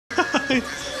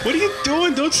What are you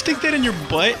doing? Don't stick that in your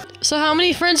butt. So how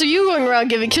many friends are you going around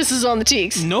giving kisses on the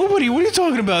cheeks? Nobody. What are you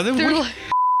talking about? They're like...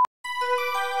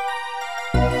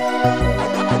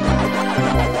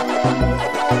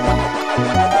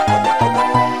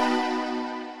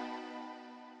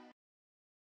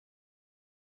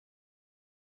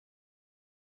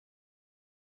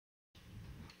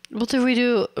 What did we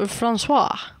do,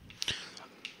 Francois?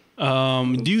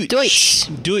 Deutsch.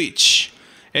 Deutsch.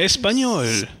 Español.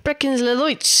 Sprechen Sie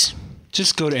Deutsch.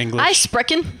 Just go to English. I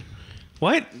sprechen.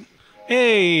 What?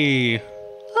 Hey.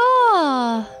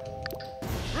 Ah.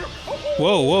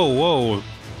 Whoa, whoa, whoa.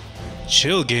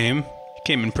 Chill, game.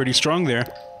 Came in pretty strong there.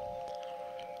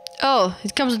 Oh,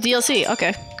 it comes with DLC.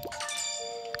 Okay.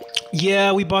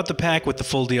 Yeah, we bought the pack with the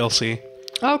full DLC.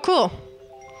 Oh, cool.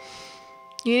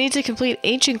 You need to complete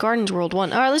Ancient Gardens World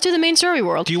 1. Alright, let's do the main story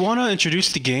world. Do you want to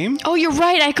introduce the game? Oh, you're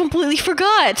right. I completely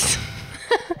forgot.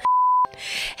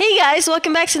 Hey guys,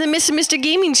 welcome back to the Mr.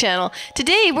 Gaming channel.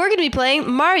 Today, we're going to be playing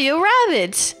Mario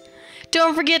Rabbids.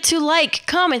 Don't forget to like,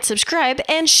 comment, subscribe,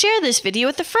 and share this video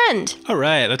with a friend.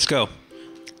 Alright, let's go.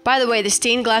 By the way, the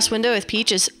stained glass window with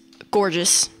Peach is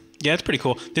gorgeous. Yeah, it's pretty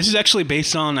cool. This is actually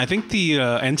based on, I think, the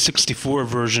N64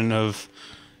 version of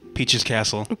Peach's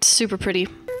Castle. It's super pretty.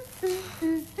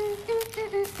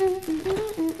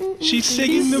 She's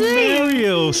singing the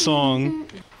Mario song.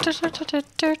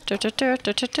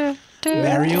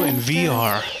 Mario in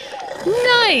VR.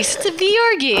 Nice! It's a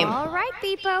VR game. Alright,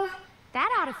 Beepo. That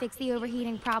ought to fix the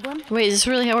overheating problem. Wait, is this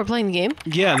really how we're playing the game?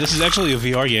 Yeah, this is actually a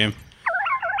VR game.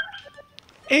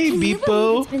 Hey,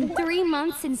 Beepo. It's been 3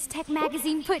 months since Tech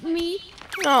Magazine put me.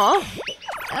 Aw.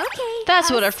 Okay. That's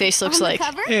what our face looks like.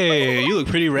 Hey, you look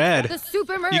pretty rad. You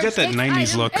got that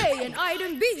 90s look. A and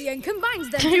item B and combines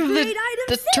them to the create item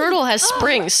the C. turtle has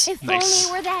springs. If Nice.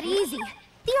 only it were that easy.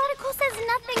 The article says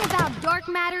nothing about dark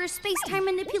matter, space-time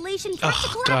manipulation,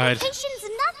 practical God. applications,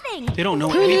 nothing. They don't know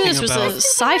Who knew anything this was about... a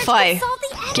sci-fi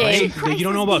game? Right? You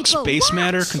don't know about space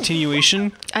matter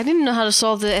continuation? I didn't know how to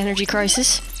solve the energy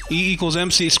crisis. E equals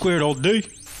MC squared all day.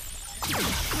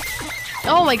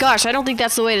 Oh my gosh, I don't think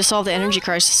that's the way to solve the energy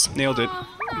crisis. Nailed it.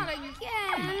 Not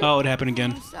again. Oh, it happened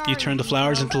again. You turned the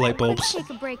flowers into light bulbs. Take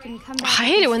a break and come I back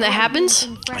hate it when that and happens.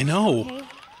 something fresh, I know. okay?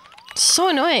 It's so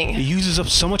It annoying. uses up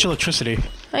so much electricity.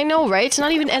 I know, right? It's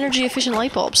not even energy efficient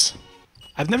light bulbs.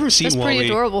 I've never seen That's Wall-E. pretty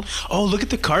adorable. Oh, look at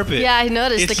the carpet. Yeah, I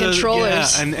noticed the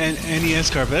controllers. Yeah, an NES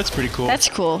carpet. That's pretty cool. That's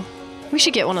cool. We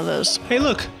should get one of those. Hey,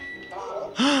 look.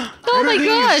 Oh my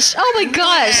gosh! Oh my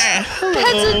gosh!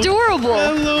 That's adorable!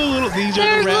 Hello, little. These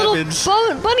They're are the little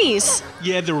Rabbids. bunnies.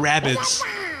 Yeah, the Rabbids.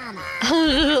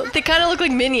 They kind of look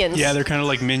like minions. Yeah, they're kind of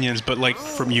like minions, but like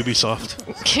from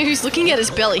Ubisoft. He's looking at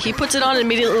his belly. He puts it on and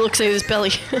immediately looks at his belly.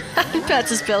 He pats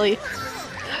his belly.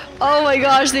 Oh my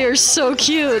gosh, they are so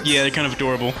cute. Yeah, they're kind of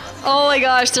adorable. Oh my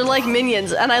gosh, they're like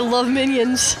minions, and I love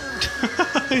minions.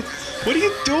 What are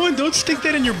you doing? Don't stick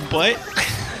that in your butt.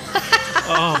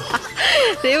 Oh,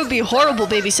 They would be horrible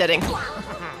babysitting.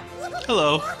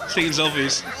 hello. Taking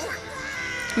selfies.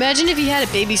 Imagine if you had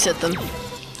to babysit them.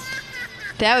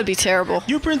 That would be terrible.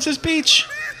 You Princess Peach.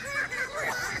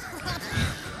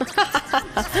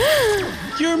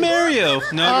 You're Mario.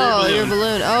 No, Oh, you're your a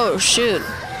balloon. balloon. Oh, shoot.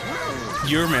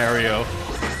 You're Mario.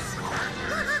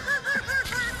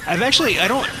 I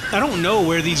don't know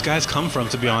where these guys come from,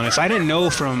 to be honest. I didn't know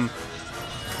from...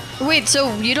 Wait,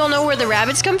 so you don't know where the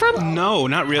rabbits come from? No,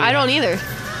 not really. I don't either.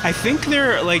 I think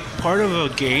they're, like, part of a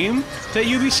game that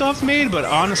Ubisoft made, but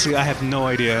honestly, I have no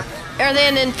idea. Are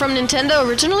they from Nintendo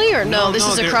originally, or no? This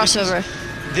is a crossover.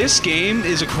 This game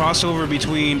is a crossover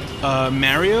between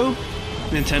Mario,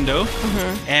 Nintendo,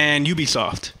 and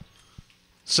Ubisoft.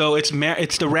 So it's the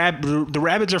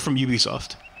Rabbids are from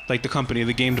Ubisoft, like the company,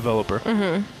 the game developer.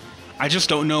 I just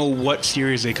don't know what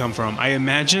series they come from. I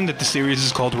imagine that the series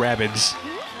is called Rabbids.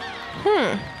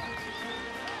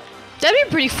 That'd be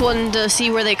pretty fun to see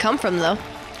where they come from, though.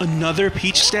 Another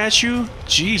Peach statue?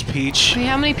 Jeez, Peach. Wait,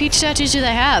 how many Peach statues do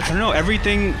they have? I don't know.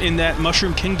 Everything in that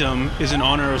Mushroom Kingdom is in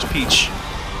honor of Peach.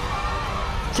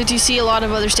 Did you see a lot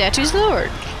of other statues, though, or?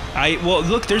 Well,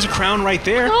 look, there's a crown right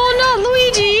there. Oh, not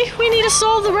Luigi! We need to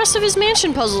solve the rest of his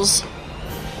mansion puzzles.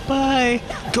 Bye.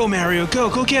 Go, Mario.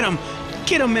 Go get him.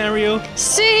 Get him, Mario.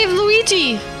 Save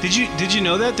Luigi! Did you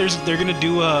know that they're gonna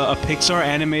do a Pixar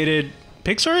animated...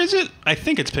 Pixar, is it? I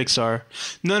think it's Pixar.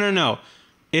 No.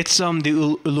 It's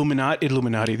the Illuminati.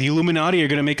 The Illuminati are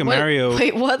gonna make a Mario.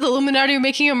 Wait, what? The Illuminati are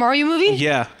making a Mario movie?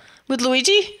 Yeah. With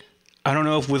Luigi? I don't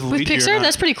know if with Luigi With or Pixar? not.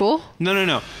 That's pretty cool.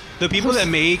 No. The people that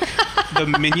make the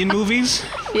Minion movies.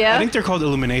 Yeah? I think they're called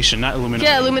Illumination, not Illuminati.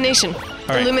 Yeah, Illumination.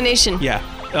 right. Illumination. Yeah.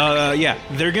 Yeah,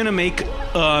 they're gonna make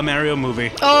a Mario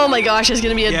movie. Oh my gosh, it's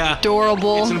gonna be Yeah,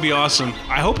 adorable. It's gonna be awesome.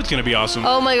 I hope it's gonna be awesome.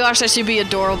 Oh my gosh, that should be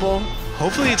adorable.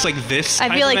 Hopefully it's like this. I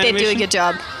feel like they do a animation. good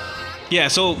job. Yeah,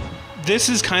 so this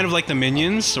is kind of like the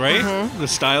Minions, right? The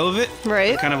style of it.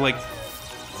 Right. Kind of like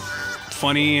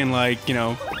funny and like, you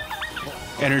know,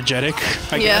 energetic,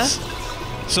 I guess.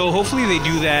 So hopefully they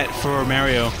do that for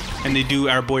Mario and they do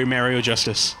our boy Mario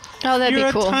justice. Oh, that'd You're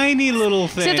be cool. a tiny little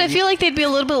thing. Except I feel like they'd be a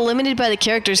little bit limited by the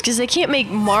characters because they can't make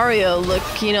Mario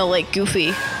look, you know, like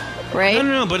goofy, right?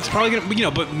 No, but it's probably gonna, you know,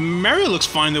 but Mario looks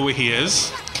fine the way he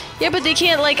is. Yeah, but they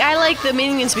can't, like, I like the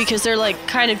Minions because they're, like,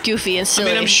 kind of goofy and I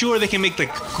silly. mean, I'm sure they can make like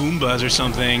Goombas or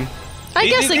something. I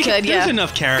guess they could, yeah. There's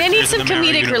enough characters. They need some in the Mario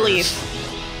comedic universe. relief.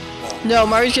 No,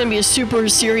 Mario's gonna be a super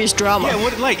serious drama. Yeah,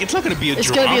 what, like, it's not gonna be a It's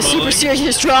drama. gonna be a super like,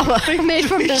 serious drama made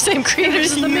from the same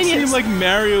creators as the It Minions. seems like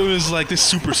Mario is like this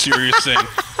super serious thing.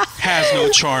 Has no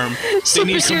charm. They Super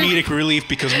need serious. comedic relief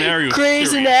because Mario's Grey's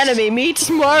serious. Anatomy meets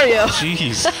Mario.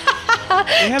 Jeez.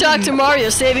 They haven't- Dr. Mario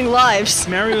saving lives.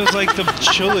 Mario's like the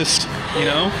chillest, you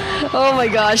know? Oh my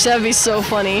gosh, that'd be so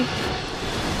funny.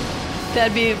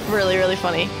 That'd be really, really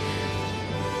funny.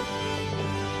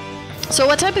 So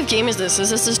what type of game is this? Is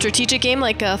this a strategic game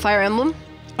like Fire Emblem?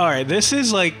 Alright, this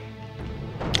is like...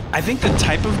 I think the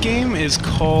type of game is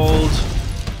called...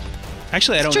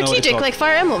 Actually, I don't know what it's Strategic, called. like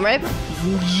Fire Emblem, right?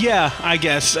 Yeah, I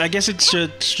guess. I guess it's a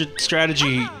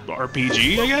strategy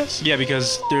RPG, I guess? Yeah,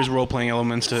 because there's role-playing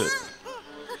elements to it.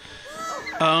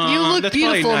 You look that's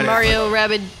probably beautiful, not it. Mario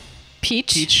Rabbids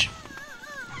Peach. Peach.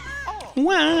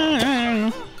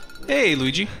 Wow. Hey,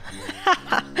 Luigi.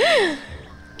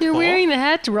 You're wearing the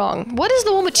hat wrong. What is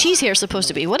the one with cheese hair supposed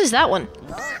to be? What is that one?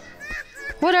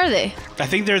 What are they? I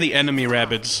think they're the enemy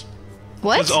Rabbids.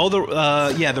 What? Because all the,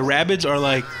 the Rabbids are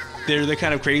like, they're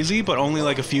kind of crazy, but only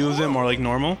like a few of them are like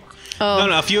normal. Oh.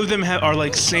 No, a few of them are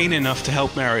like sane enough to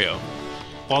help Mario.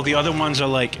 While the other ones are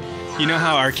like, you know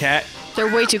how our cat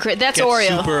They're way too crazy. That's gets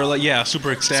Oreo. super, like, yeah,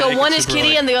 super ecstatic. So one is super, Kitty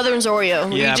like- and the other one's Oreo.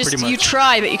 Yeah, you just pretty much. you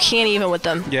try, but you can't even with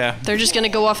them. Yeah. They're just gonna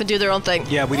go off and do their own thing.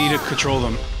 Yeah, we need to control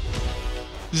them.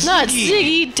 No, it's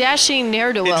Ziggy dashing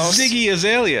ne'er-do-wells. It's Ziggy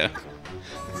Azalea.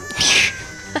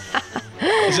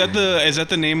 Is that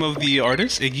the name of the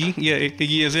artist? Iggy? Yeah,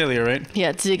 Iggy Azalea, right? Yeah,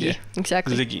 it's Ziggy. Yeah.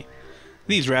 Exactly. Ziggy.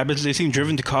 These rabbits, they seem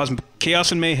driven to cause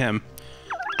chaos and mayhem.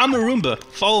 I'm a Roomba.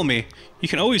 Follow me. You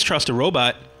can always trust a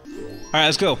robot. Alright,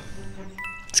 let's go.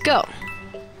 Let's go.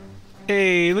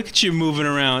 Hey, look at you moving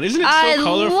around. Isn't it so I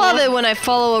colorful? love it when I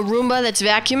follow a Roomba that's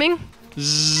vacuuming.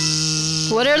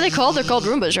 Zzz. What are they called? They're called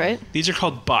Roombas, right? These are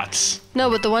called bots. No,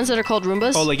 but the ones that are called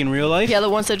Roombas? Oh, like in real life? yeah, the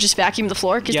ones that just vacuum the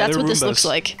floor, because Yeah, that's they're what this Roombas. looks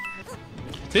like.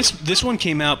 This one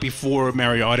came out before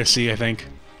Mario Odyssey, I think.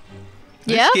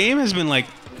 This Yeah? game has been like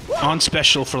on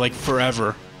special for like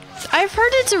forever. I've heard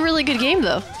it's a really good game,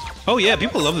 though. Oh yeah,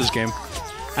 people love this game.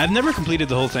 I've never completed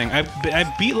the whole thing.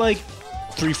 I beat like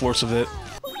 3/4 of it.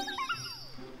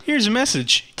 Here's a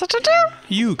message.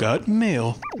 You got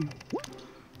mail.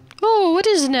 Oh, what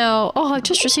is it now? Oh, I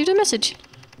just received a message.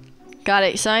 Got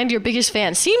it. Signed, your biggest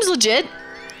fan. Seems legit.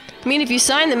 I mean, if you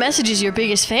sign the message as your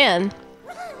biggest fan,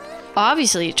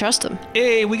 obviously you trust them.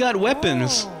 Hey, we got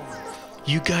weapons.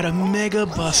 You got a Mega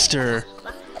Buster.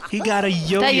 He got a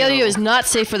yo-yo. That yo-yo is not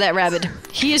safe for that rabbit.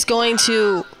 He is going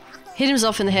to hit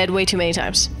himself in the head way too many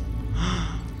times.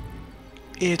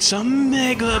 It's a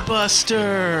Mega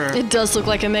Buster. It does look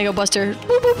like a Mega Buster.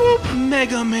 Boop, boop, boop.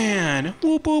 Mega Man.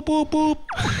 Whoop, whoop, whoop, whoop.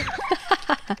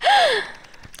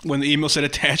 When the email said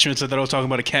attachments, I thought I was talking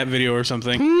about a cat video or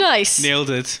something. Nice. Nailed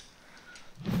it.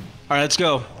 Alright, let's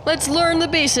go. Let's learn the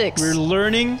basics. We're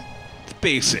learning the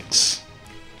basics.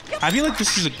 I feel like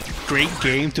this is a great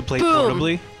game to play Boom.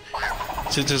 portably.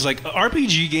 Since there's like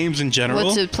RPG games in general.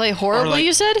 What, to play horribly, like-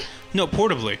 you said? No,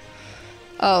 portably.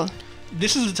 Oh.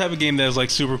 This is the type of game that is like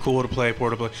super cool to play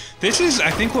portably. This is,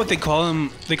 I think, what they call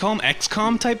them. They call them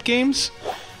XCOM type games,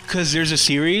 because there's a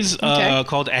series Okay.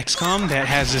 called XCOM that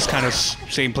has this kind of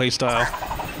same play style.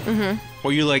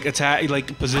 Where you like attack, you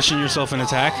like position yourself and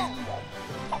attack.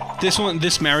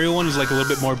 This Mario one is like a little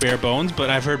bit more bare bones, but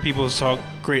I've heard people talk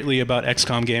greatly about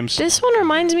XCOM games. This one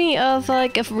reminds me of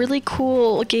like a really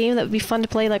cool game that would be fun to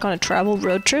play like on a travel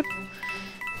road trip.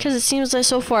 Because it seems like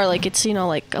so far like it's, you know,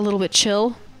 like a little bit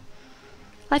chill.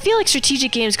 I feel like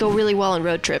strategic games go really well on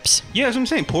road trips. Yeah, that's what I'm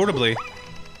saying, portably.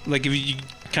 Like if you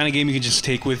kind of game you can just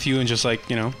take with you and just like,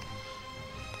 you know,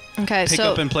 Okay, pick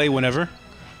so up and play whenever.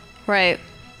 right.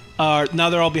 Now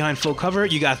they're all behind full cover.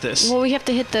 You got this. Well, we have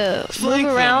to hit the Flank move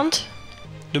them. around.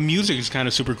 The music is kind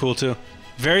of super cool too.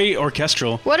 Very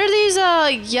orchestral. What are these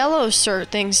yellow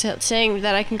things saying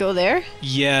that I can go there?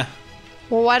 Yeah.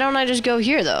 Well, why don't I just go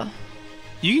here though?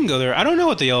 You can go there. I don't know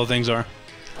what the yellow things are.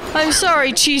 I'm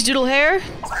sorry, cheese doodle hair.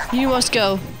 You must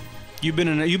go. You've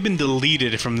been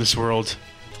deleted from this world.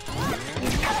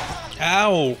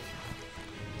 Ow!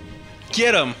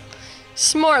 Get him!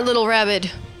 Smart little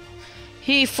rabbit.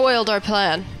 He foiled our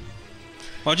plan.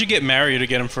 Why'd you get Mario to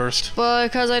get him first?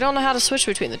 Because I don't know how to switch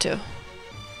between the two.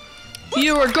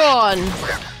 You are gone,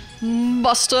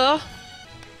 Buster.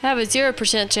 I have a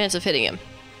 0% chance of hitting him.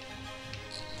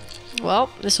 Well,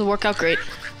 this will work out great.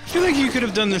 I feel like you could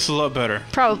have done this a lot better.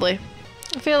 Probably.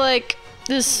 I feel like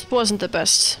this wasn't the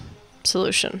best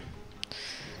solution.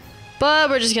 But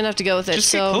we're just gonna have to go with it, Just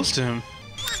so... get close to him.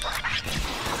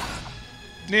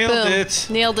 Nailed Boom. it.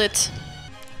 Nailed it.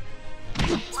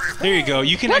 There you go.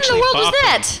 You can What in the actually world was bop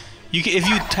that? him. If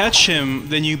you touch him,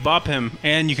 then you bop him,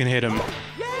 and you can hit him.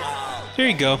 There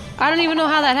you go. I don't even know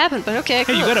how that happened, but okay,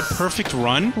 cool. Hey, you got a perfect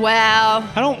run? Wow.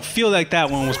 I don't feel like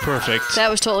that one was perfect. That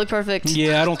was totally perfect.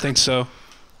 Yeah, I don't think so.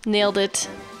 Nailed it.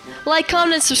 Like,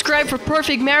 comment, and subscribe for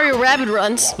perfect Mario Rabbids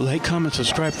runs. Like, comment,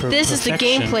 subscribe for This is the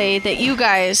gameplay that you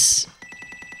guys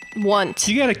want.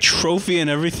 You got a trophy and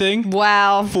everything?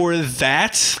 Wow. For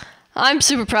that? I'm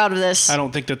super proud of this. I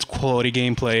don't think that's quality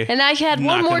gameplay. And I had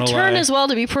one Not more gonna turn lie. as well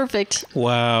to be perfect.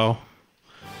 Wow.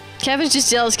 Kevin's just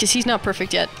jealous because he's not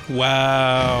perfect yet.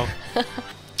 Wow.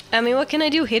 I mean, what can I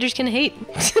do? Haters can hate.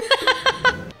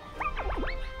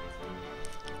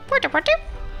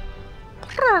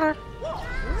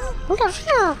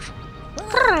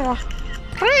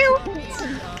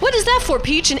 What is that for,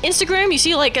 Peach? In Instagram, you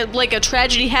see like a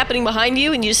tragedy happening behind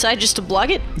you, and you decide just to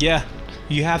blog it. Yeah.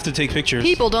 You have to take pictures.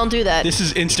 People don't do that. This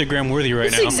is Instagram worthy right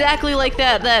It's now. exactly like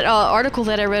that article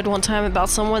that I read one time about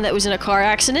someone that was in a car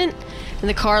accident, and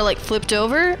the car like flipped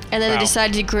over, and then they Wow.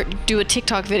 decided to do a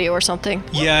TikTok video or something.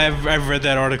 Yeah, I've read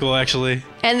that article actually.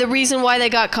 And the reason why they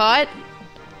got caught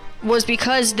was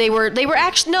because they were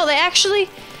actually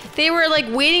like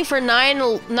waiting for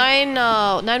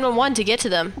 911 to get to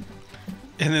them,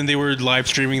 And then they were live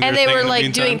streaming and their they thing were in the like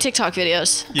meantime. doing TikTok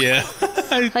videos. Yeah.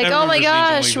 Like, oh my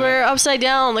gosh, we're upside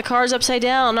down. The car's upside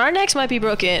down. Our necks might be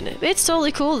broken. It's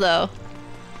totally cool though.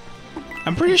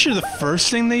 I'm pretty sure the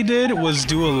first thing they did was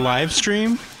do a live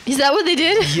stream. Is that what they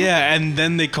did? Yeah, and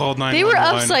then they called 911. They were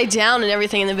upside down and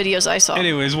everything in the videos I saw.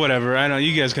 Anyways, whatever. I know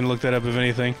you guys can look that up if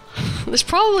anything. There's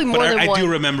probably more But than I one. do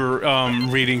remember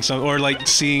reading some or like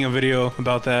seeing a video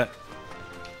about that.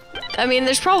 I mean,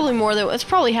 there's probably more than it's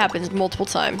probably happened multiple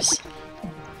times.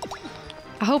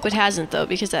 I hope it hasn't though,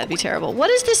 because that'd be terrible. What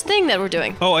is this thing that we're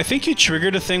doing? Oh, I think you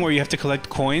triggered a thing where you have to collect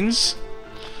coins.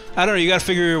 I don't know. You gotta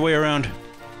figure your way around.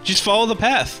 Just follow the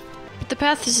path. But the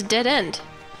path is a dead end.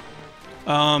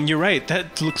 You're right.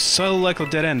 That looks so like a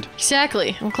dead end.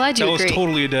 Exactly. I'm glad you That agree. was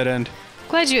totally a dead end.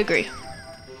 Glad you agree.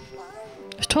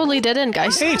 It's totally a dead end,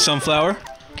 guys. Hey, Sunflower.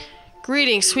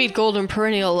 Greetings, sweet golden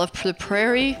perennial of the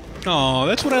prairie. Oh,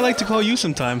 that's what I like to call you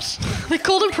sometimes. The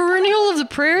golden perennial of the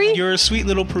prairie? You're a sweet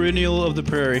little perennial of the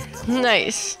prairie.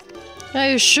 Nice. I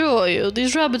assure you,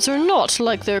 these rabbits are not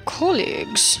like their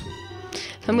colleagues.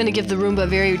 I'm gonna give the Roomba a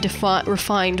very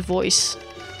refined voice.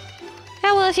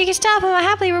 Oh, well, if you can stop him, I'll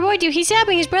happily reward you. He's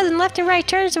stabbing his brother left and right,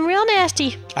 turns him real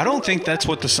nasty. I don't think that's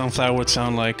what the Sunflower would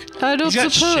sound like. I don't He's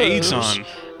got suppose shades on.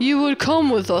 you would come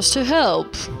with us to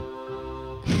help.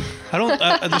 I don't.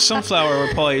 The Sunflower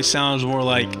would probably sounds more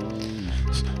like,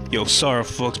 "Yo, sorry,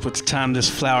 folks, but the time this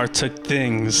flower took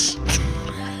things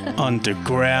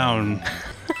underground."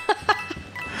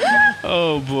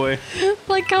 Oh boy.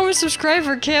 Like, comment, subscribe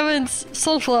for Kevin's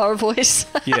sunflower voice.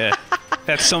 Yeah,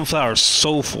 that Sunflower's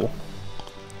soulful.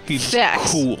 He's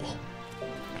Facts. cool.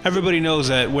 Everybody knows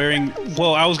that wearing.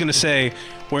 Well, I was gonna say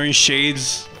wearing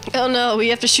shades. Oh no, we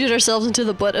have to shoot ourselves into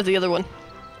the butt of the other one.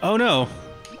 Oh no.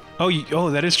 Oh, oh,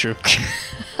 that is true.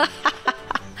 Uh-oh.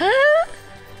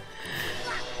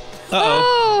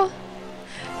 Oh!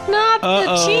 Not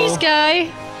the cheese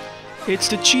guy. It's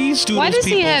the cheese doodles. Why does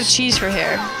he have peoples. cheese for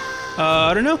hair?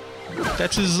 I don't know.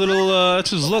 That's his little. That's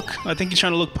his look. I think he's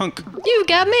trying to look punk. You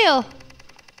got mail!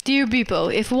 Dear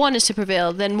Beepo, if one is to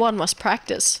prevail, then one must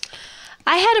practice.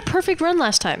 I had a perfect run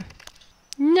last time.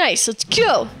 Nice, let's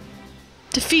go!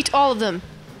 Defeat all of them.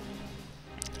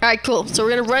 Alright, cool. So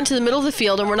we're gonna run to the middle of the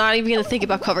field and we're not even gonna think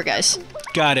about cover, guys.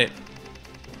 Got it.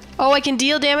 Oh, I can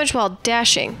deal damage while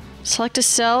dashing. Select a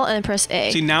cell and then press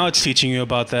A. See, now it's teaching you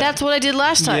about that. That's what I did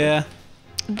last time. Yeah.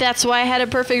 That's why I had a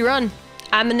perfect run.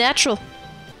 I'm a natural.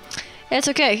 It's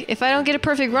okay. If I don't get a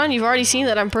perfect run, you've already seen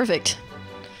that I'm perfect.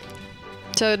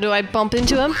 So do I bump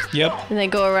into him? Yep. And then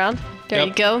go around? There Yep.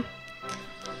 you go.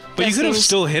 But you That could have seems-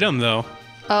 still hit him though.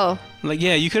 Oh. Like,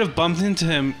 yeah, you could have bumped into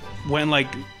him, went like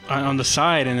on the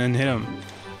side, and then hit him.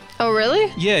 Oh,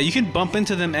 really? Yeah, you can bump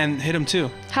into them and hit him too.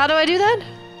 How do I do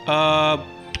that?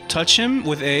 touch him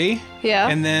with A. Yeah.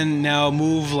 And then now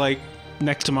move like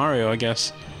next to Mario, I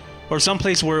guess, or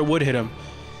someplace where it would hit him.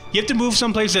 You have to move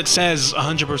someplace that says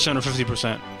 100% or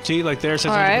 50%. See, like there it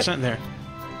says 100% there.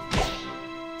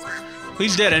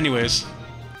 He's dead anyways.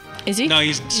 Is he? No,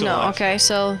 he's still alive. Okay,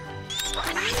 so...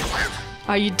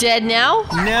 Are you dead now?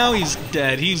 Now he's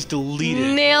dead. He's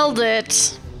deleted. Nailed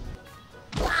it.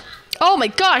 Oh my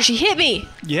gosh, he hit me!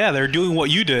 Yeah, they're doing what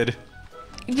you did.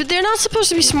 But they're not supposed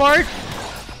to be smart.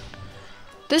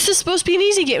 This is supposed to be an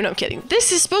easy game. No, I'm kidding.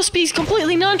 This is supposed to be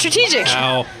completely non-strategic.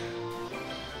 Ow.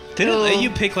 Didn't it let you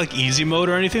pick like easy mode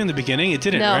or anything in the beginning? It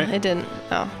didn't, no, right? No, it didn't.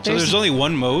 Oh, So there's only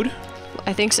one mode?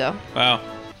 I think so. Wow.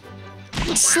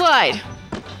 Slide.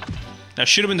 Now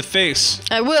shoot him in the face.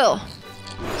 I will.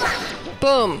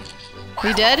 Boom.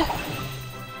 You dead?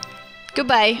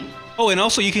 Goodbye. Oh, and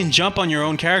also you can jump on your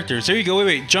own characters. There you go.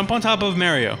 Wait. Jump on top of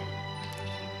Mario.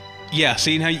 Yeah,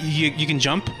 see how you can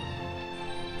jump?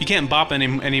 You can't bop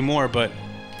anymore, but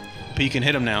you can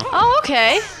hit him now. Oh,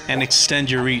 okay. And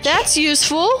extend your reach. That's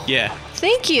useful. Yeah.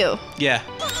 Thank you. Yeah.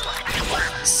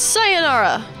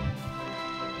 Sayonara.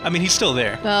 I mean, he's still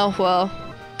there. Oh, well.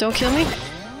 Don't kill me?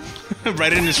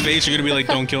 Right in his face, you're gonna be like,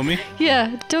 don't kill me?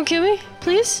 Yeah, don't kill me,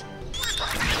 please?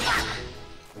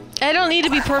 I don't need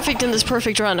to be perfect in this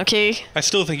perfect run, okay? I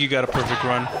still think you got a perfect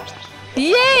run.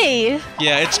 Yay!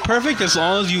 Yeah, it's perfect as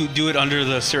long as you do it under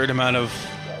the certain amount of...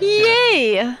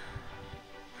 Yay!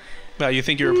 Wow, you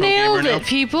think you're a pro gamer Nailed now? it,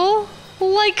 people!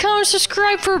 Like, comment,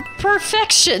 subscribe for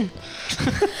perfection!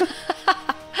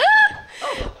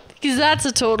 Because that's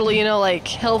a totally, you know, like,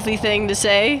 healthy thing to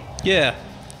say. Yeah.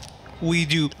 We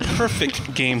do perfect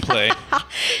gameplay.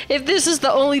 If this is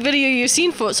the only video you've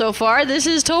seen so far, this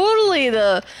is totally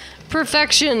the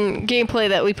perfection gameplay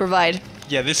that we provide.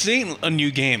 Yeah, this ain't a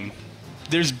new game.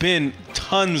 There's been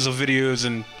tons of videos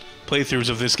and playthroughs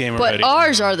of this game already. But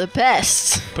ours are the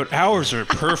best. But ours are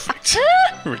perfect.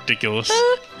 Ridiculous.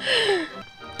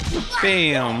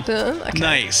 Bam. Okay.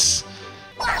 Nice.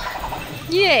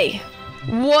 Yay.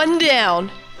 One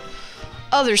down.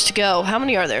 Others to go. How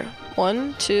many are there?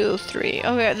 1, 2, 3.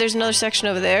 Okay, there's another section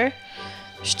over there.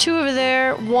 There's 2 over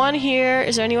there. 1 here.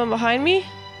 Is there anyone behind me?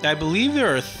 I believe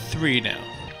there are 3 now.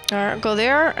 Alright, go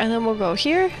there, and then we'll go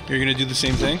here. You're gonna do the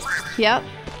same thing? Yep.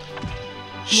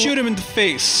 Shoot him in the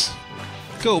face.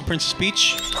 Go, Princess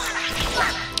Peach.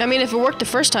 I mean, if it worked the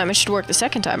first time, it should work the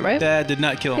second time, right? That did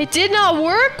not kill him. It did not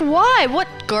work? Why? What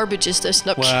garbage is this?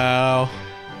 No. Wow.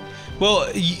 Well,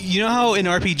 you know how in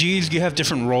RPGs you have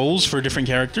different roles for different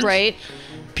characters? Right.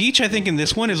 Peach, I think in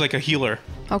this one, is like a healer.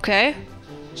 Okay.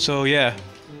 So, yeah.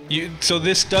 So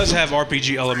this does have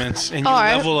RPG elements, and you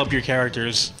level up your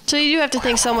characters. So you do have to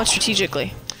think somewhat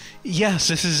strategically. Yes,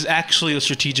 this is actually a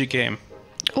strategic game.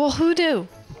 Well, who knew?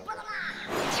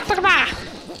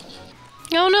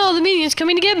 Oh no, the minion's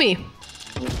coming to get me.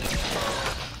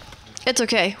 It's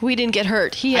okay. We didn't get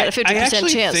hurt. He had a 50% chance. I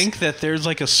actually think that there's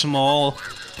like a small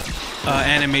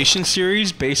animation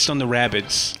series based on the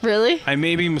Rabbids. Really? I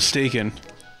may be mistaken.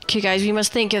 Okay, guys, we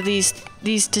must think of these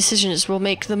decisions will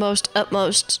make the most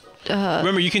utmost.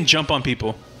 Remember, you can jump on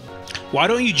people. Why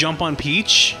don't you jump on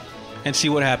Peach and see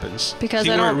what happens? Because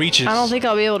see I where don't. it reaches. I don't think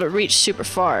I'll be able to reach super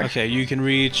far. Okay, you can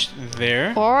reach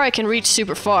there. Or I can reach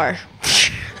super far.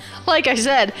 Like I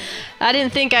said, I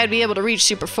didn't think I'd be able to reach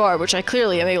super far, which I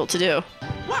clearly am able to do.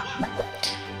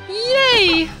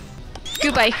 Yay!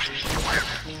 Goodbye.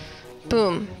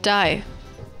 Boom. Die.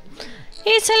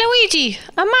 It's a Luigi!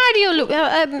 A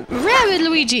Rabbid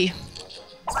Luigi!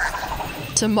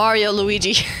 It's a Mario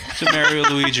Luigi. It's a Mario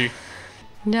Luigi.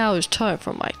 Now is time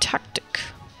for my tactic.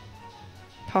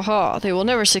 Haha, they will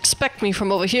never suspect me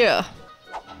from over here.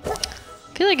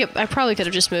 I feel like I probably could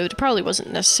have just moved. It probably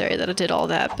wasn't necessary that I did all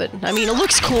that, but I mean, it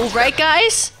looks cool, right,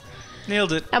 guys?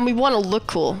 Nailed it. And we want to look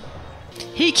cool.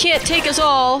 He can't take us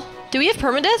all. Do we have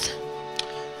permadeath?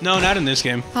 No, not in this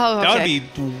game. Oh, okay. That would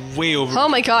be way over. Oh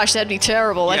my gosh, that'd be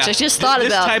terrible. Like, I just thought about.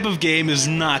 This type of game is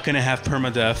not going to have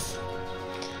permadeath.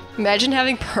 Imagine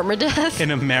having permadeath. In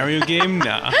a Mario game?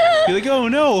 Nah. You're like, oh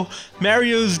no,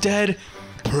 Mario's dead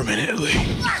permanently.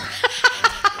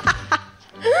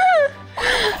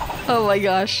 Oh my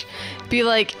gosh. Be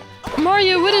like,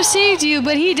 Mario would have saved you,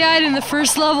 but he died in the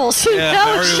first level. So Yeah, now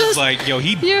Mario's it's just like, yo,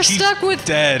 you're he's stuck with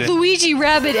dead. Luigi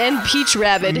Rabbid and Peach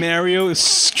Rabbid. Mario is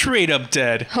straight up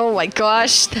dead. Oh my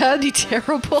gosh, that would be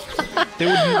terrible.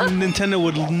 Nintendo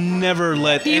would never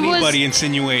let anybody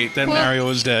insinuate that Mario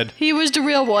is dead. He was the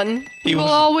real one. We will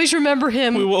always remember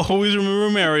him. We will always remember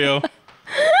Mario.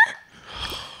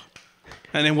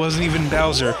 And it wasn't even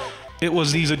Bowser. It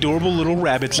was these adorable little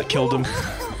rabbits that killed him.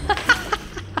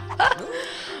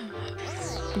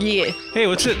 Yeah. Hey,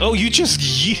 what's it? Oh, you just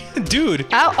dude.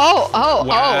 Ow, oh.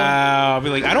 Wow. I'll be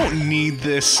like, I don't need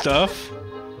this stuff.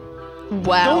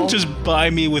 Wow. Don't just buy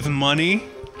me with money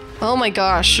Oh my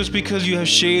gosh. just because you have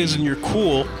shades and you're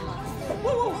cool.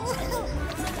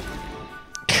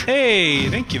 Hey,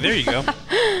 thank you. There you go.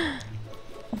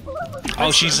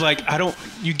 Oh, she's like,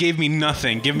 you gave me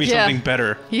nothing. Give me Yeah. something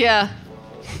better. Yeah.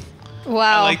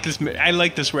 Wow. I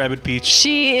like this Rabbid Peach.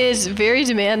 She is very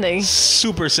demanding.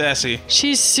 Super sassy.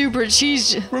 She's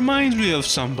Reminds me of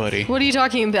somebody. What are you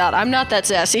talking about? I'm not that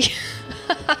sassy.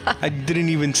 I didn't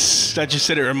even. I just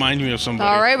said it reminds me of somebody.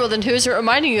 All right, well then who's it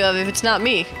reminding you of if it's not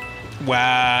me?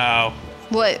 Wow.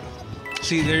 What?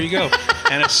 See, there you go.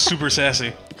 And it's super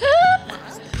sassy.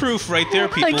 Proof right there,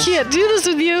 people. I can't do this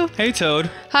with you. Hey,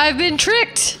 Toad. I've been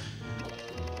tricked.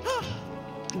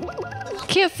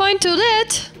 Can't find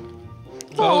Toadette.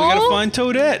 Oh, we gotta Aw. find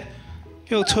Toadette.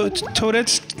 Yo,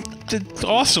 Toadette's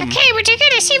awesome. Okay, but you're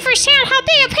gonna see firsthand how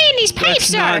big a pain these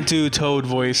Let's not do Toad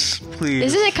voice, please.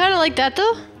 Isn't it kind of like that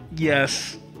though?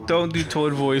 Yes. Don't do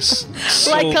Toad voice.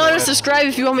 So Like, comment, bad. and subscribe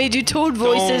if you want me to do Toad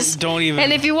voices. Don't even.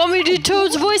 And if you want me to do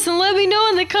Toad's voice, then let me know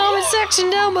in the comment section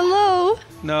down below.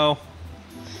 No.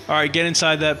 All right, get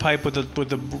inside that pipe with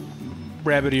the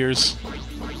rabbit ears.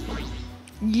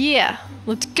 Yeah,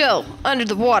 let's go under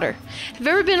the water. Have you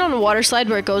ever been on a water slide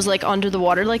where it goes like under the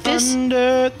water like this?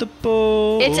 Under the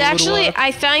boat. It's actually,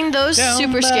 I find those down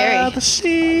super by scary. the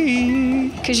sea.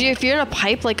 Because if you're in a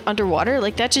pipe like underwater,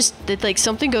 like that like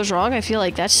something goes wrong, I feel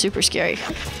like that's super scary.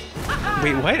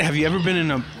 Wait, what? Have you ever been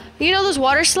in a? You know those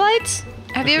water slides?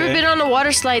 Have you ever Okay. been on a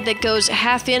water slide that goes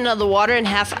half in of the water and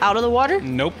half out of the water?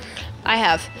 Nope. I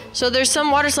have. So there's some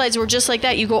water slides where just like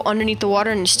that, you go underneath the water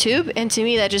in this tube, and to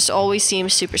me that just always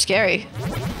seems super scary.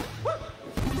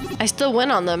 I still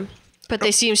went on them, but they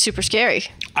seem super scary.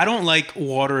 I don't like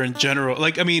water in general.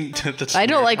 Like, I mean, that's I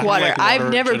don't weird. like water. I've in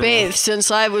never general. bathed since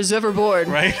I was ever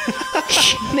born. Right?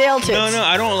 Nailed it. No,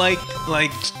 I don't like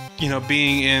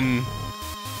being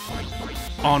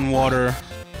on water,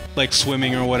 like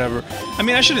swimming or whatever. I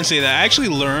mean, I shouldn't say that. I actually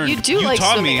learned. You do like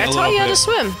taught swimming. me I a taught little you how to bit.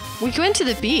 swim. We went to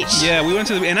the beach. Yeah, we went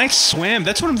to and I swam.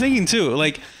 That's what I'm thinking too.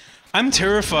 Like, I'm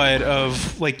terrified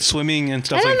of like swimming and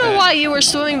stuff I like don't that. know why you were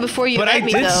swimming before you But I met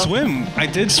me did though. swim. I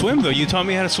did swim though. You taught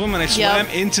me how to swim, and I swam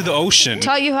into the ocean.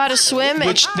 Taught you how to swim.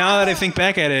 Which now that I think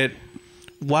back at it,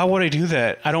 why would I do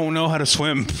that? I don't know how to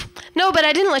swim. No, but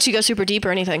I didn't let you go super deep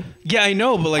or anything. Yeah, I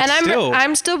know, but like And still.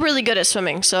 I'm still really good at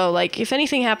swimming. So like, if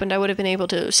anything happened, I would have been able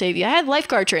to save you. I had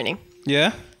lifeguard training.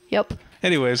 Yeah. Yep.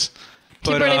 Anyways.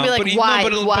 People are gonna be like, why?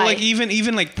 But Why? like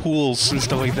even like pools and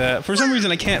stuff like that. For some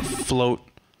reason, I can't float.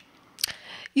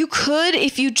 You could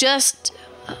if you just.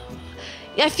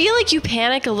 I feel like you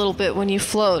panic a little bit when you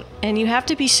float, and you have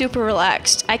to be super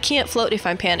relaxed. I can't float if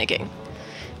I'm panicking,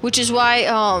 which is why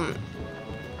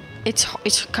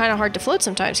it's kind of hard to float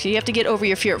sometimes because you have to get over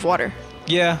your fear of water.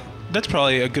 Yeah, that's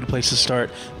probably a good place to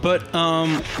start. But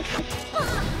I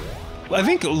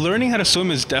think learning how to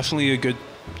swim is definitely a good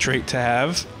trait to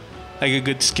have, like a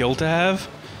good skill to have.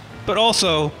 But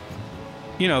also,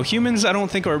 humans I don't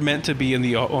think are meant to be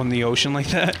on the ocean like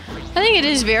that. I think it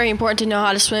is very important to know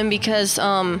how to swim because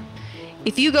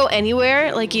if you go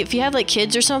anywhere, like if you have like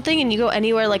kids or something and you go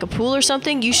anywhere like a pool or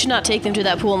something, you should not take them to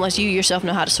that pool unless you yourself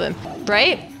know how to swim,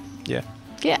 right? Yeah.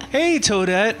 Yeah. Hey,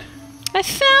 Toadette. I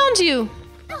found you.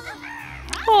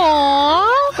 Aww,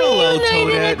 Hello, we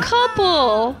united Toadette. a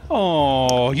couple.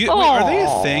 Oh, wait, are they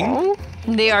a thing? Aw.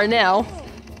 They are now.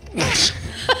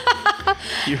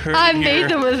 You heard I it here. made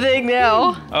them a thing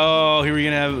now. Oh, here we're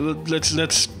gonna have.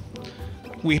 Let's.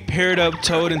 We paired up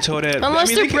Toad and Toadette. Unless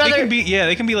they're they brother- can be. Yeah,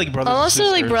 they can be like brothers. Unless and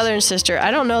they're like sisters. brother and sister.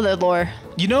 I don't know their lore.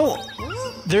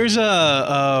 There's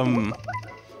a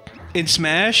in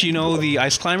Smash. The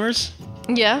ice climbers.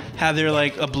 Yeah. How they're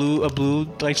like a blue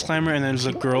ice climber, and then there's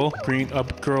a girl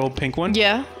pink one.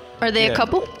 Yeah. Are they Yeah. a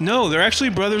couple? No, they're actually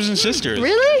brothers and sisters.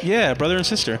 Really? Yeah, brother and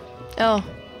sister. Oh,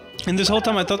 And this whole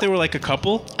time I thought they were like a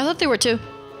couple. I thought they were too.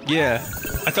 Yeah.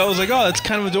 I thought it was like, oh, that's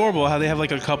kind of adorable how they have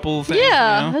like a couple thing.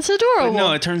 Yeah, that's adorable. But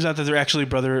no, it turns out that they're actually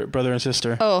brother and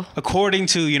sister. Oh. According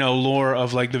to, lore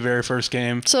of like the very first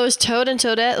game. So is Toad and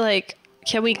Toadette like?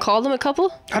 Can we call them a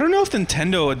couple? I don't know if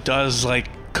Nintendo does like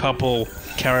couple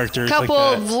characters Couple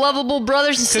like of that. lovable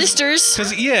brothers and sisters.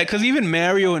 Cause even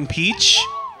Mario and Peach,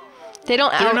 They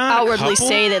don't they're not a outwardly couple?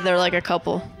 say that they're like a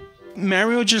couple.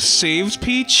 Mario just saves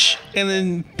Peach, and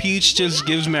then Peach just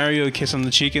gives Mario a kiss on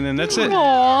the cheek, and then that's it.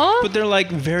 Aww. But they're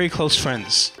like very close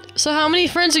friends. So how many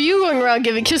friends are you going around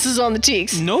giving kisses on the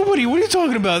cheeks? Nobody. What are you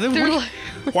talking about? They're like-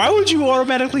 Why would you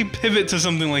automatically pivot to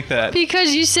something like that?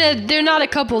 Because you said they're not a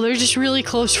couple, they're just really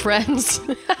close friends.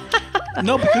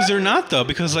 No, because they're not though.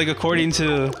 Because like according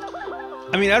to,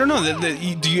 I mean, I don't know.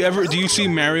 Do you see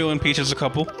Mario and Peach as a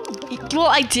couple? Well,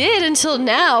 I did until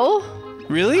now.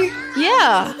 Really?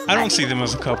 Yeah. I don't see them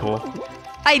as a couple.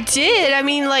 I did. I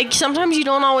mean, like, sometimes you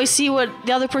don't always see what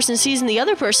the other person sees in the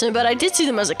other person, but I did see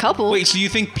them as a couple. Wait, so you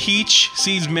think Peach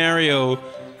sees Mario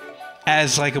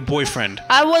as like a boyfriend?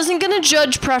 I wasn't gonna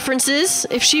judge preferences.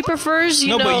 If she prefers,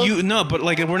 you know. But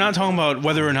like, we're not talking about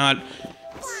whether or not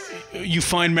you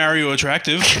find Mario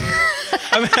attractive.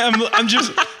 I'm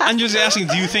just asking.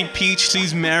 Do you think Peach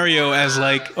sees Mario as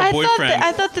like a boyfriend?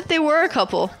 I thought that they were a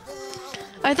couple.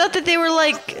 I thought that they were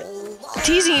like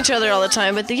teasing each other all the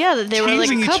time, but that they were like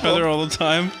a couple. Teasing each other all the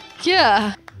time?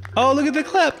 Yeah. Oh, look at the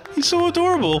clap. He's so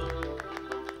adorable.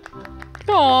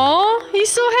 Aw, he's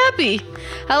so happy.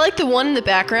 I like the one in the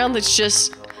background that's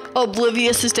just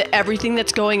oblivious as to everything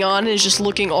that's going on and is just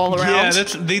looking all around. Yeah,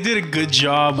 they did a good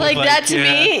job. Like that to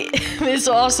me is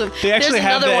awesome. They actually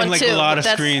have that in like a lot of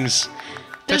that's, screens.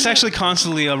 That's actually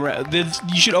constantly around.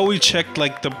 You should always check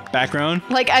like the background.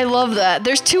 Like I love that.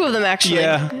 There's two of them actually.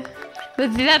 Yeah.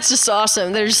 But that's just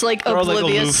awesome. They're just like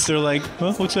oblivious. They're like,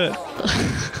 huh, what's that?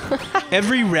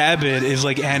 Every Rabbid is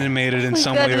like animated in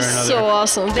some way or another. That is so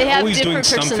awesome. They have Always different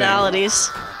personalities.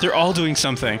 They're all doing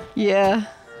something. Yeah.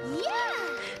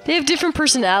 They have different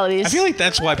personalities. I feel like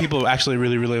that's why people actually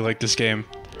really, really like this game.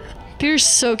 They're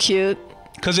so cute.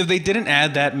 Because if they didn't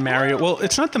add that Mario... Well,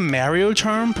 it's not the Mario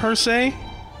charm per se.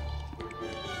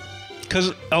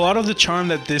 Because a lot of the charm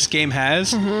that this game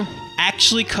has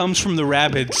actually comes from the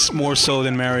Rabbids more so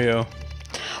than Mario.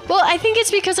 Well, I think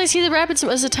it's because I see the Rabbids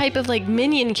as a type of like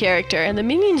minion character, and the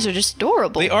minions are just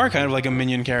adorable. They are kind of like a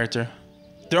minion character.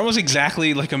 They're almost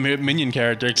exactly like a minion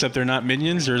character, except they're not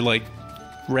minions, they're like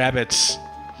rabbits.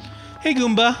 Hey,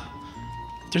 Goomba.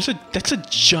 That's a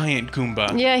giant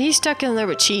Goomba. Yeah, he's stuck in there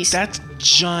with cheese. That's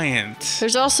giant.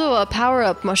 There's also a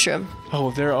power-up mushroom.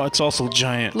 Oh, it's also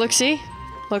giant. Look, see?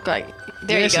 Look like...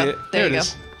 There yeah, you go. There you go.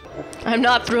 I'm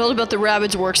not thrilled about the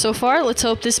Rabbids' work so far. Let's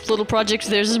hope this little project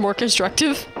of theirs is more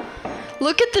constructive.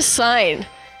 Look at the sign.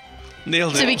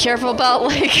 Nailed it. To be careful about,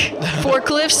 like,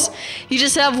 forklifts. You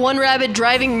just have one rabbit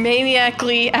driving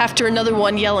maniacally after another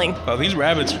one yelling. Oh, these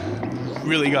rabbits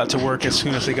really got to work as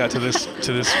soon as they got to this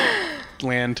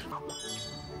land.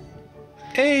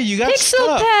 Hey, you got Pixel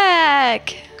stuff.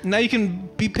 Pack! Now you can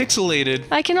be pixelated.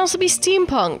 I can also be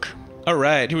steampunk. All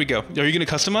right, here we go. Are you gonna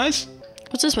customize?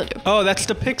 What's this one do? Oh, that's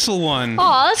the pixel one.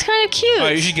 Oh, that's kind of cute. Oh,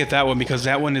 you should get that one because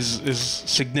that one is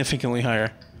significantly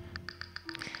higher.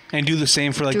 And do the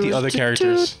same for like the other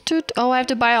characters. Oh, I have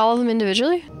to buy all of them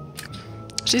individually?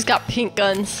 She's got pink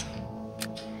guns.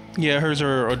 Yeah, hers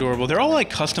are adorable. They're all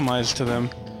like customized to them.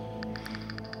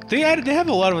 They have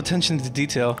a lot of attention to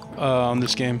detail on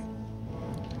this game.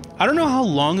 I don't know how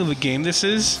long of a game this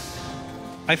is.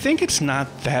 I think it's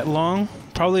not that long.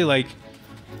 Probably like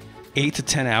 8 to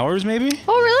 10 hours, maybe.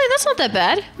 Oh, really? That's not that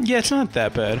bad. Yeah, it's not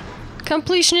that bad.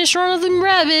 Completionist run of them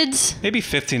Rabbids. Maybe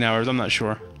 15 hours. I'm not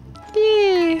sure.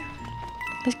 Yeah.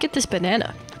 Let's get this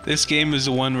banana. This game is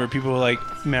the one where people are like,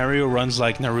 Mario runs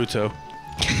like Naruto.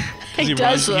 He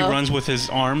does, though. He runs with his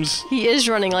arms. He is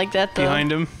running like that, though.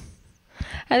 Behind him.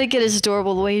 I think it is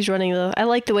adorable the way he's running, though. I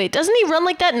like the way. Doesn't he run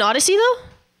like that in Odyssey, though?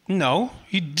 No,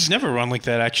 he's never run like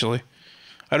that, actually.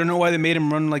 I don't know why they made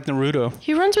him run like Naruto.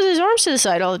 He runs with his arms to the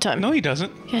side all the time. No, he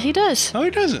doesn't. Yeah, he does. No, he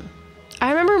doesn't. I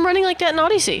remember him running like that in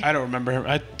Odyssey. I don't remember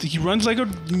him. He runs like a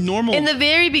normal... In the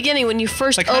very beginning, when you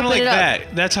first open like it up.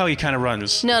 that. That's how he kind of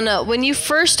runs. No. When you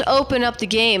first open up the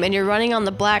game and you're running on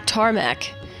the black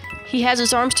tarmac, he has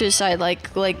his arms to his side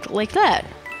like that.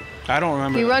 I don't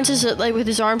remember. He runs with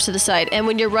his arms to the side. And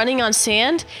when you're running on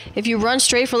sand, if you run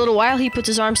straight for a little while, he puts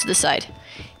his arms to the side.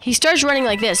 He starts running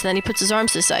like this, and then he puts his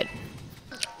arms to the side.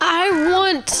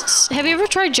 Have you ever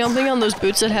tried jumping on those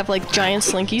boots that have like giant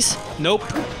slinkies? Nope.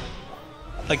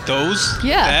 Like those?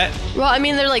 Yeah. That? Well, I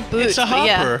mean, they're like boots. It's a hopper.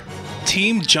 Yeah.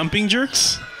 Team jumping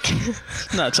jerks?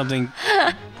 Not something...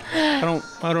 I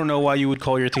don't know why you would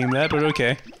call your team that, but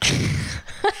okay.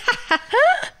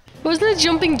 Wasn't it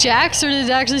jumping jacks, or did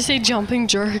it actually say jumping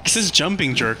jerks? It says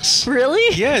jumping jerks.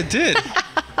 Really? Yeah, it did.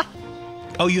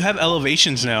 Oh, you have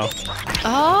elevations now.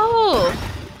 Oh.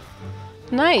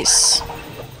 Nice.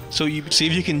 So you see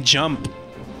if you can jump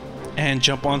and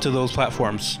jump onto those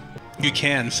platforms. You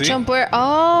can, see? Jump where?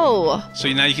 Oh. So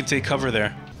now you can take cover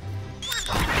there.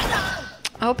 I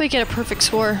hope I get a perfect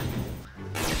score.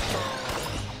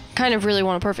 Kind of really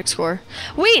want a perfect score.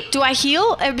 Wait, do I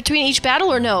heal between each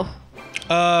battle or no?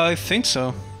 I think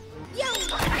so.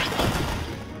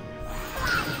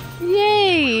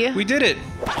 Yay! We did it.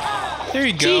 There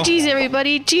you go. GG's,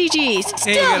 everybody. GG's.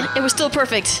 Still, it was still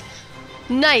perfect.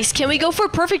 Nice. Can we go for a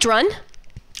perfect run?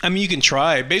 I mean, you can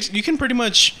try. You can pretty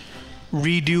much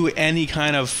redo any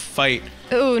kind of fight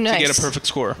Oh, nice. to get a perfect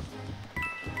score.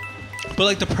 But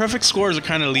like the perfect scores are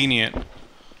kind of lenient,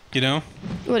 you know?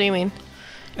 What do you mean?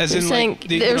 As You're in, saying like,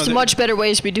 there's much better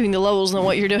ways to be doing the levels than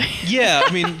what you're doing. Yeah,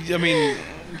 I mean,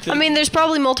 I mean, there's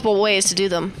probably multiple ways to do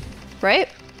them, right?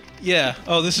 yeah.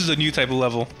 Oh, this is a new type of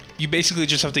level. You basically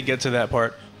just have to get to that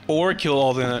part or kill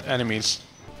all the enemies.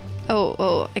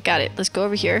 Oh, I got it. Let's go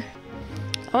over here.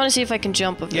 I want to see if I can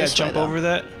jump over Yeah, this jump way, though. over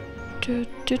that.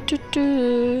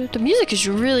 The music is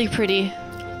really pretty.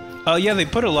 Yeah, they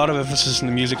put a lot of emphasis in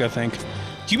the music, I think.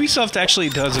 Ubisoft actually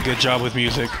does a good job with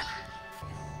music.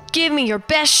 Give me your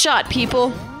best shot,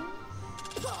 people.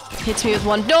 Hits me with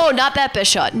one. No, not that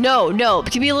best shot. No.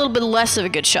 Give me a little bit less of a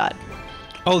good shot.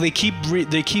 Oh, they keep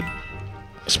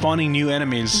spawning new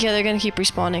enemies. Yeah, they're gonna keep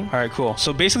respawning. All right, cool.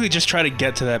 So basically, just try to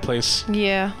get to that place.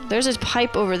 Yeah, there's this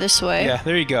pipe over this way. Yeah,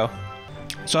 there you go.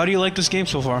 So how do you like this game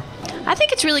so far? I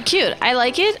think it's really cute. I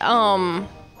like it. I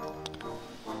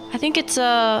think it's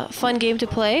a fun game to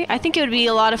play. I think it would be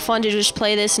a lot of fun to just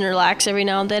play this and relax every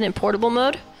now and then in portable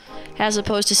mode, as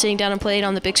opposed to sitting down and play it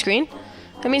on the big screen.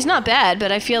 I mean, it's not bad,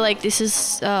 but I feel like this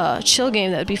is a chill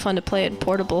game that would be fun to play in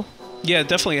portable. Yeah,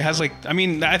 definitely. It has like, I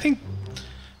mean, I think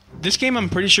this game, I'm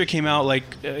pretty sure came out like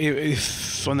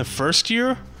if on the first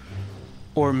year,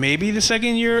 or maybe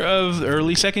the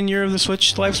early second year of the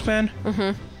Switch lifespan.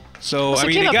 Mm-hmm. So I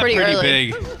mean, it got pretty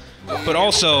big, but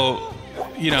also,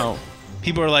 you know,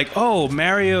 people are like, oh,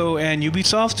 Mario and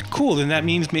Ubisoft, cool. Then that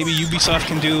means maybe Ubisoft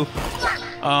can do,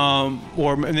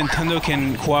 or Nintendo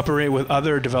can cooperate with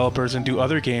other developers and do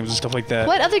other games and stuff like that.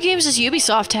 What other games does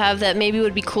Ubisoft have that maybe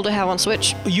would be cool to have on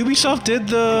Switch? Ubisoft did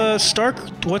the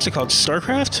what's it called?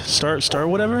 StarCraft? Star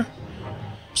whatever?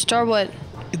 Star what?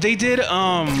 They did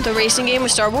The racing game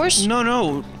with Star Wars?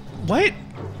 No. What?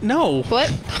 No.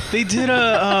 What? They did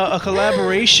a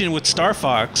collaboration with Star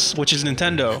Fox, which is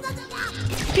Nintendo.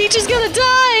 Peach is gonna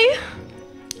die!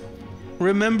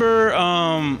 Remember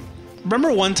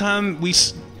one time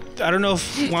I don't know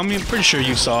if, well, I mean, I'm pretty sure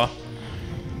you saw.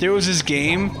 There was this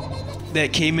game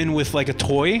that came in with like a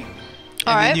toy. And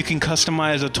then you can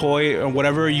customize a toy, or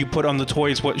whatever you put on the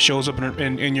toy is what shows up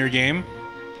in your game.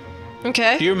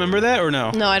 Okay. Do you remember that or no?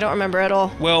 No, I don't remember at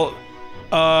all. Well,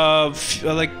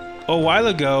 like a while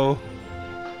ago,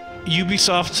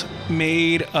 Ubisoft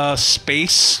made a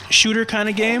space shooter kind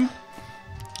of game.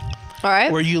 All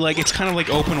right. Where you like, it's kind of like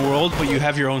open world, but you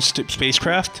have your own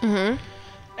spacecraft. Mm-hmm.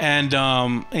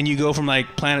 And you go from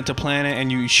like planet to planet,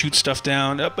 and you shoot stuff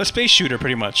down. A space shooter,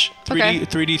 pretty much.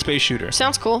 3D space shooter.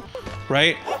 Sounds cool.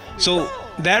 Right. So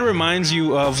that reminds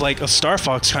you of like a Star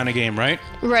Fox kind of game, right?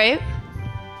 Right.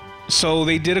 So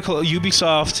they did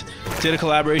Ubisoft did a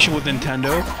collaboration with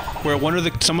Nintendo, where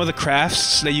some of the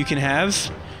crafts that you can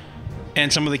have,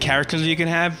 and some of the characters that you can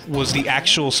have, was the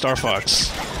actual Star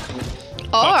Fox.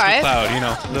 All right. Cloud, you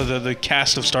know, the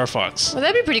cast of Star Fox. Well,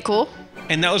 that'd be pretty cool.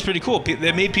 And that was pretty cool.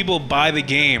 They made people buy the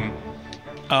game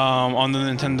on the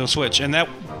Nintendo Switch, and that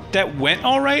went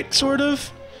all right, sort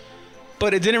of,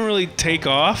 but it didn't really take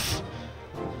off.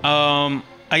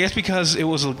 I guess because it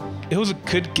was a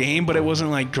good game, but it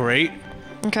wasn't like great.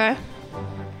 Okay.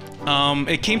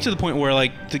 It came to the point where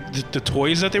like the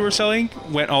toys that they were selling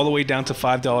went all the way down to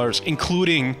 $5,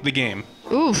 including the game.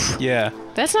 Oof. Yeah.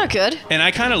 That's not good. And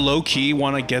I kind of low key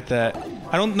want to get that.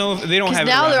 I don't know if they don't have it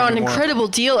now around they're on anymore. an incredible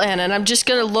deal, Anna, and I'm just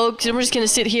gonna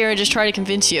sit here and just try to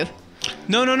convince you.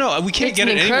 No. We can't It's get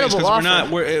an it anyways because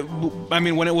incredible we're not. I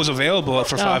mean, when it was available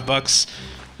for $5,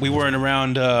 we weren't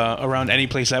around any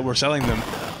place that were selling them.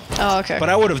 Oh, okay. But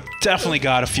I would have definitely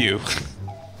got a few.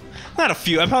 Not a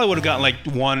few. I probably would have gotten like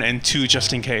 1 and 2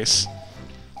 just in case.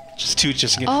 Just 2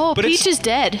 just in case. Oh, but Peach is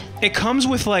dead. It comes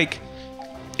with like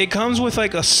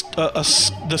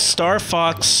the Star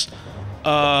Fox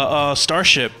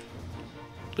starship.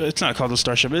 It's not called the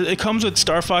starship. It comes with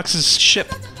Star Fox's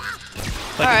ship.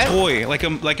 Like a toy,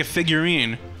 like a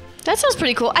figurine. That sounds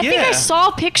pretty cool. I think I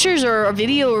saw pictures or a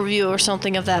video review or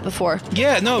something of that before.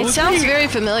 Yeah, no, it sounds very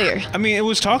familiar. I mean, it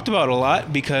was talked about a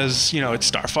lot because, you know, it's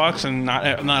Star Fox and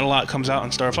not a lot comes out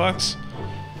on Star Fox.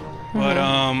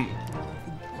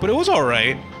 But it was all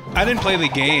right. I didn't play the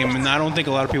game, and I don't think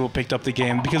a lot of people picked up the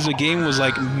game because the game was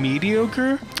like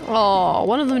mediocre. Oh,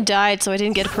 one of them died, so I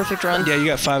didn't get a perfect run. Yeah, you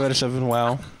got 5 out of 7.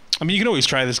 Wow. I mean, you can always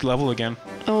try this level again.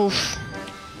 Oh.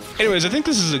 Anyways, I think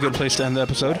this is a good place to end the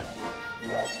episode.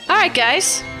 All right,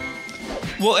 guys.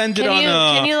 We'll end it on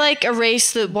Can you like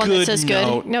erase the one that says good?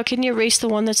 note. No, can you erase the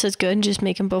one that says good and just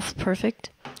make them both perfect?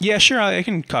 Yeah, sure. I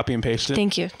can copy and paste it.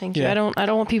 Thank you. Yeah. I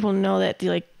don't want people to know that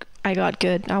like I got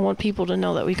good. I want people to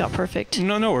know that we got perfect.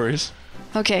 No worries.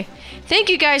 Okay. Thank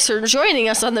you guys for joining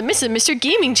us on the Miss and Mr.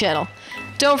 Gaming channel.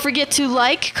 Don't forget to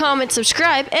like, comment,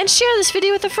 subscribe, and share this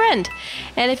video with a friend.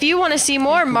 And if you want to see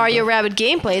more Mario Rabbids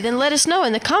gameplay, then let us know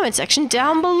in the comment section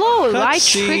down below. I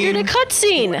triggered a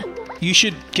cutscene. You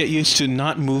should get used to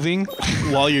not moving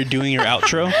while you're doing your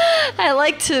outro. I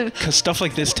like to... Because stuff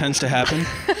like this tends to happen.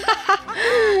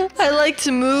 I like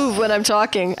to move when I'm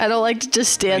talking. I don't like to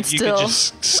just stand still. You could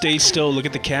just stay still, look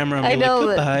at the camera, and be like,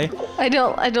 goodbye. I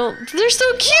don't. They're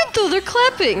so cute, though. They're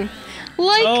clapping.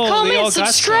 Like, comment,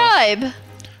 subscribe.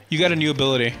 You got a new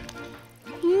ability.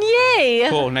 Yay.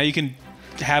 Cool. Now you can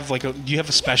have, like, you have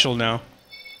a special now.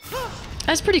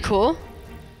 That's pretty cool.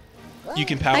 You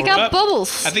can power up. I got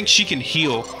bubbles. I think she can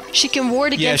heal. She can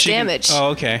ward against damage.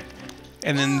 Oh, okay.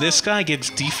 And then this guy gets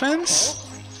defense?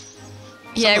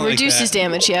 Yeah, it reduces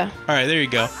damage, yeah. Alright, there you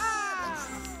go.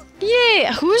 Yay!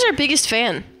 Who's our biggest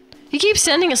fan? He keeps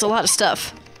sending us a lot of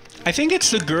stuff. I think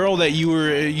it's the girl that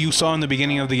you saw in the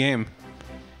beginning of the game.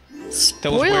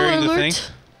 That was wearing the thing.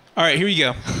 Alright, here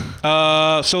you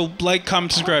go. So, like,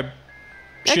 comment, subscribe.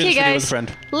 Share this video with a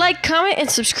friend. Like, comment, and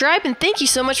subscribe, and thank you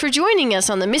so much for joining us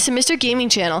on the Miss and Mr. Gaming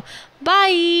channel.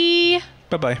 Bye!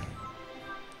 Bye-bye.